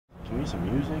be some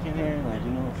music in here? Like, you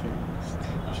know, I'm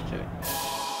just kidding.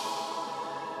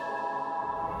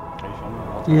 Are you filming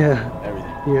all the time? Yeah.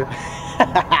 Everything? Yeah.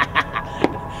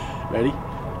 Ready?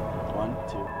 1,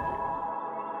 2,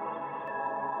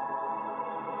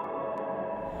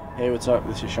 3. Hey, what's up?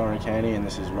 This is Ricany, and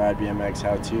this is RideBMX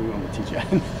How To. I'm gonna teach you how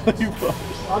to nollie-bar.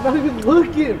 I'm not even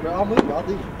looking, bro. I'm looking. I'll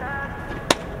do it.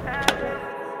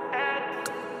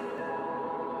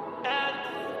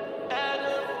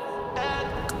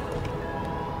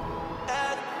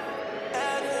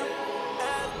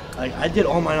 Like, I did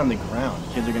all mine on the ground.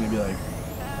 Kids are gonna be like,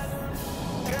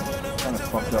 kind of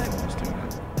fucked up when I was doing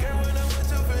it.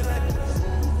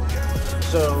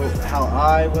 So, how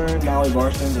I learned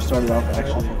nollie-barspins, I started off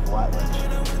actually in flat ledge.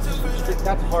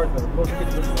 That's hard though. Most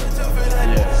kids wouldn't learn that.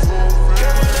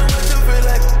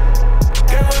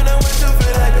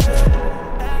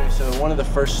 Yeah. So one of the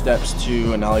first steps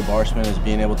to a nollie-barspin is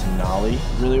being able to nollie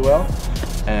really well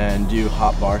and do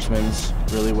hop bar spins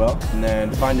really well, and then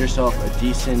find yourself a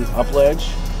decent up ledge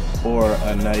or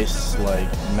a nice like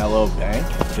mellow bank.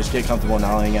 Just get comfortable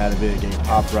nollieing out of it, get your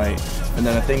pop right. And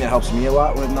then a thing that helps me a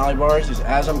lot with nollie bars is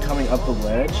as I'm coming up the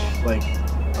ledge, like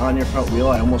on your front wheel,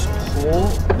 I almost pull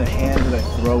the hand that I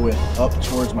throw with up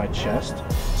towards my chest.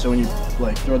 So when you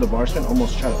like throw the bar spin,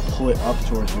 almost try to pull it up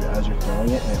towards you as you're throwing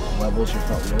it, and it levels your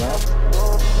front wheel out.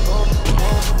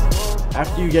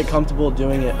 After you get comfortable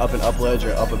doing it up an up ledge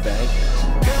or up a bank,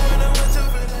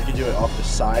 you can do it off the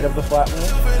side of the flat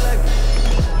wheel,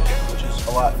 which is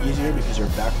a lot easier because your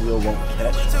back wheel won't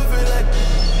catch.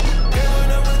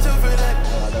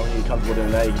 Then when you get comfortable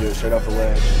doing that, you can do it straight off the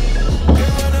ledge.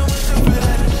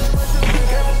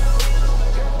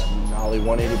 Nollie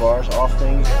 180 bars off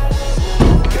things.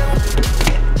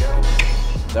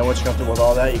 Then once you're comfortable with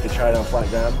all that, you can try it on flat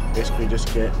ground. Basically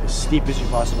just get as steep as you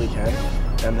possibly can,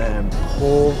 and then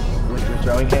pull with your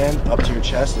throwing hand up to your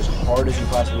chest as hard as you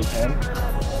possibly can,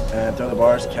 and throw the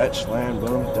bars, catch, land,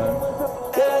 boom, done.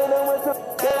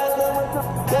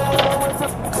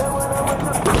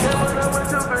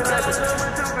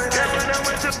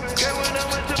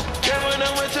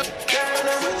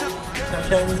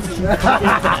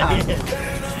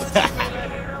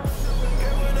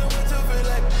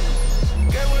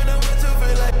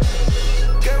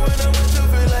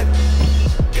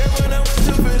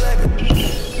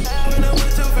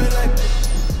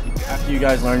 After you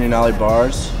guys learn your nollie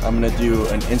bars, I'm gonna do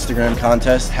an Instagram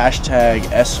contest, hashtag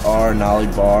SR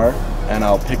nollie-bar, and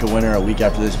I'll pick a winner a week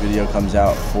after this video comes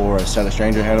out for a set of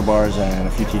stranger handlebars and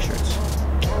a few t-shirts.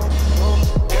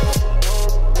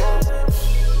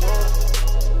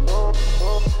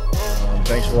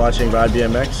 Thanks for watching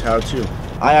RideBMX How To.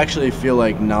 I actually feel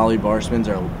like nollie bar spins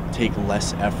take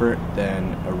less effort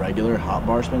than a regular hop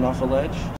bar spin off a ledge.